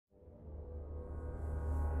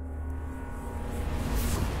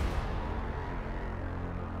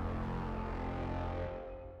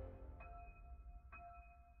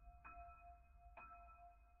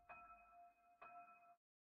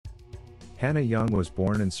Hannah Young was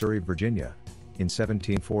born in Surrey, Virginia, in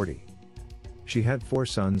 1740. She had 4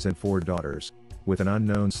 sons and 4 daughters, with an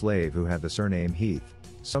unknown slave who had the surname Heath,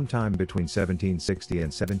 sometime between 1760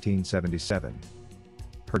 and 1777.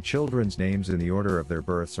 Her children's names in the order of their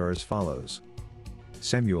births are as follows: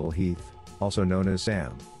 Samuel Heath, also known as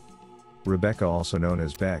Sam; Rebecca, also known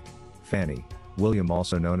as Beck; Fanny; William,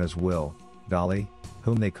 also known as Will; Dolly,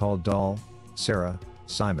 whom they called Doll; Sarah;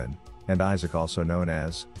 Simon; and Isaac, also known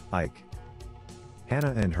as Ike.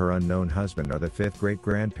 Hannah and her unknown husband are the 5th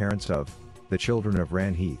great-grandparents of the children of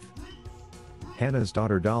Ran Heath. Hannah's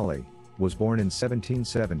daughter Dolly was born in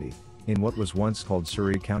 1770, in what was once called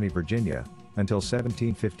Surrey County, Virginia, until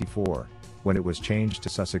 1754, when it was changed to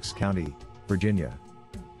Sussex County, Virginia.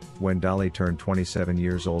 When Dolly turned 27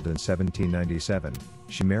 years old in 1797,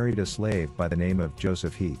 she married a slave by the name of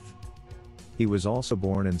Joseph Heath. He was also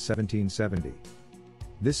born in 1770.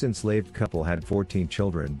 This enslaved couple had 14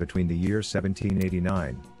 children between the years 1789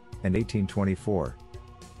 and 1824.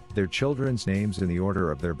 Their children's names in the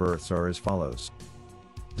order of their births are as follows: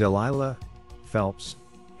 Delilah, Phelps,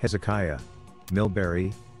 Hezekiah,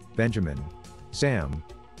 Milbury, Benjamin, Sam,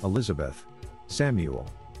 Elizabeth, Samuel,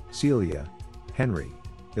 Celia, Henry,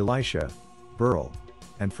 Elisha, Burl,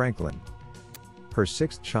 and Franklin. Her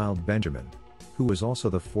 6th child, Benjamin, who was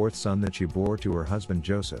also the 4th son that she bore to her husband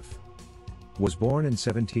Joseph, was born in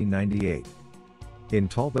 1798 in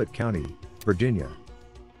Talbot County, Virginia.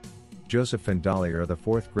 Joseph and Dolly are the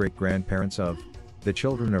 4th great-grandparents of the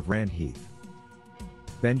children of Ran Heath.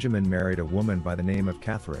 Benjamin married a woman by the name of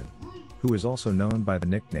Catherine, who is also known by the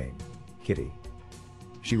nickname Kitty.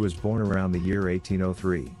 She was born around the year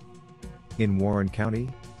 1803 in Warren County,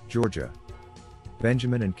 Georgia.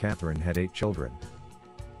 Benjamin and Catherine had 8 children.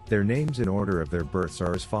 Their names in order of their births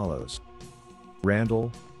are as follows: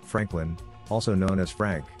 Randall, Franklin, also known as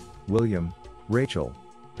Frank; William, Rachel,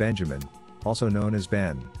 Benjamin, also known as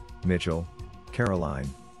Ben, Mitchell, Caroline,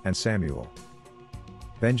 and Samuel.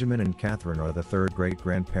 Benjamin and Catherine are the 3rd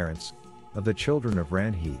great-grandparents of the children of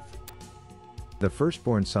Ran Heath. The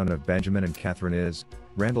firstborn son of Benjamin and Catherine is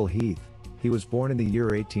Randall Heath. He was born in the year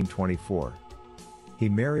 1824. He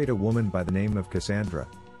married a woman by the name of Cassandra,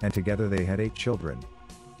 and together they had 8 children.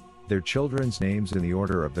 Their children's names in the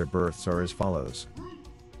order of their births are as follows: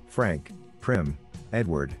 Frank, Prim,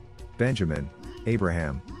 Edward, Benjamin,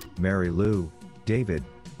 Abraham, Mary Lou, David,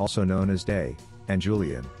 also known as Day, and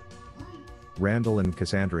Julian. Randall and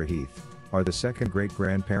Cassandra Heath are the 2nd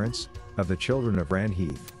great-grandparents of the children of Ran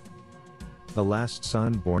Heath. The last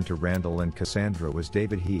son born to Randall and Cassandra was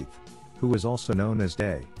David Heath, who was also known as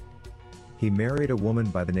Day. He married a woman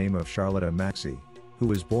by the name of Charlotte Maxey, who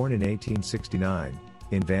was born in 1869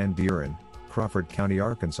 in Van Buren, Crawford County,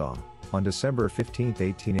 Arkansas, on December 15,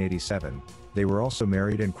 1887. They were also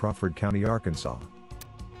married in Crawford County, Arkansas.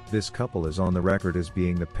 This couple is on the record as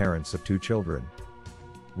being the parents of 2 children: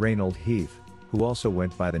 Reynold Heath, who also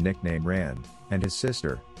went by the nickname Ran, and his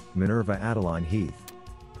sister, Minerva Adeline Heath.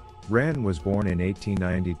 Ran was born in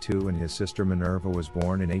 1892 and his sister Minerva was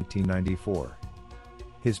born in 1894.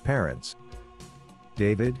 His parents,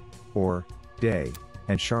 David, or Day,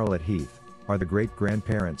 and Charlotte Heath, are the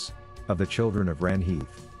great-grandparents of the children of Ran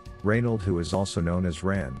Heath. Reynold, who is also known as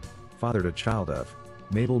Ran, fathered a child of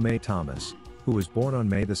Mabel May Thomas, who was born on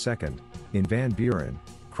May 2 in Van Buren,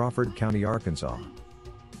 Crawford County, Arkansas.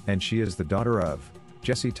 And she is the daughter of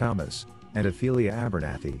Jesse Thomas and Ophelia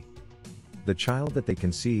Abernathy. The child that they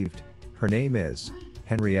conceived, her name is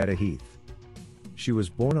Henrietta Heath. She was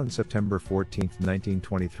born on September 14,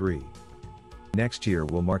 1923. Next year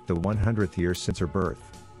will mark the 100th year since her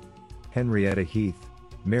birth. Henrietta Heath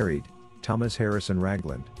married Thomas Harrison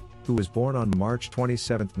Ragland, who was born on March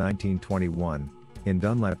 27, 1921, in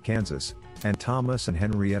Dunlap, Kansas, and Thomas and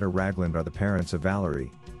Henrietta Ragland are the parents of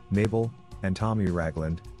Valerie, Mabel, and Tommy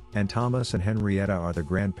Ragland, and Thomas and Henrietta are the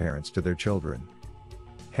grandparents to their children.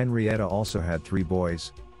 Henrietta also had 3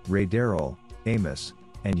 boys, Ray Darrell, Amos,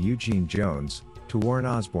 and Eugene Jones, to Warren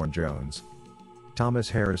Osborne Jones. Thomas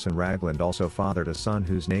Harrison Ragland also fathered a son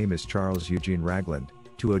whose name is Charles Eugene Ragland,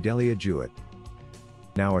 to Odelia Jewett.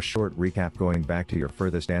 Now a short recap going back to your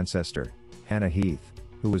furthest ancestor, Hannah Heath,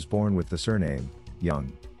 who was born with the surname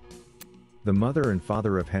Young. The mother and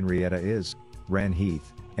father of Henrietta is Ran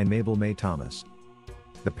Heath and Mabel May Thomas.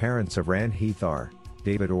 The parents of Ran Heath are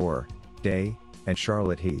David or Day and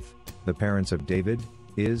Charlotte Heath. The parents of David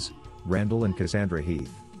is Randall and Cassandra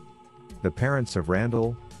Heath. The parents of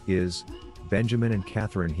Randall is Benjamin and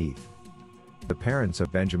Catherine Heath. The parents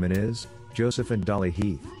of Benjamin is Joseph and Dolly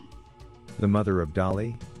Heath. The mother of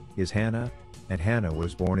Dolly is Hannah, and Hannah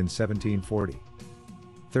was born in 1740.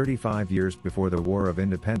 35 years before the War of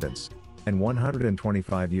Independence, and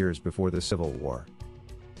 125 years before the Civil War.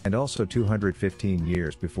 And also 215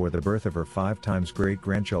 years before the birth of her 5 times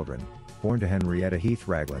great-grandchildren, born to Henrietta Heath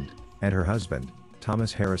Ragland, and her husband,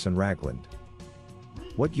 Thomas Harrison Ragland.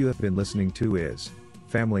 What you have been listening to is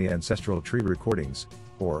Family Ancestral Tree Recordings,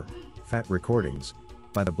 or F.A.T Recordings,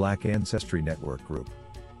 by the Black Ancestry Network Group.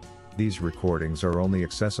 These recordings are only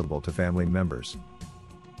accessible to family members.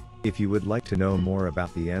 If you would like to know more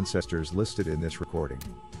about the ancestors listed in this recording,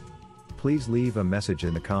 please leave a message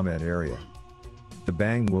in the comment area. The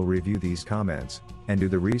Bang will review these comments, and do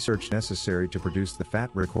the research necessary to produce the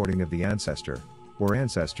F.A.T recording of the ancestor, or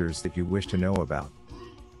ancestors that you wish to know about.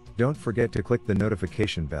 Don't forget to click the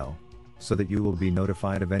notification bell, so that you will be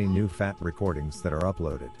notified of any new F.A.T recordings that are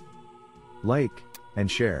uploaded. Like, and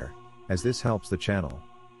share, as this helps the channel.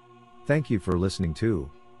 Thank you for listening to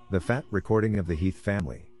the F.A.T recording of the Heath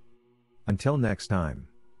family. Until next time.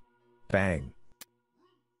 Bang.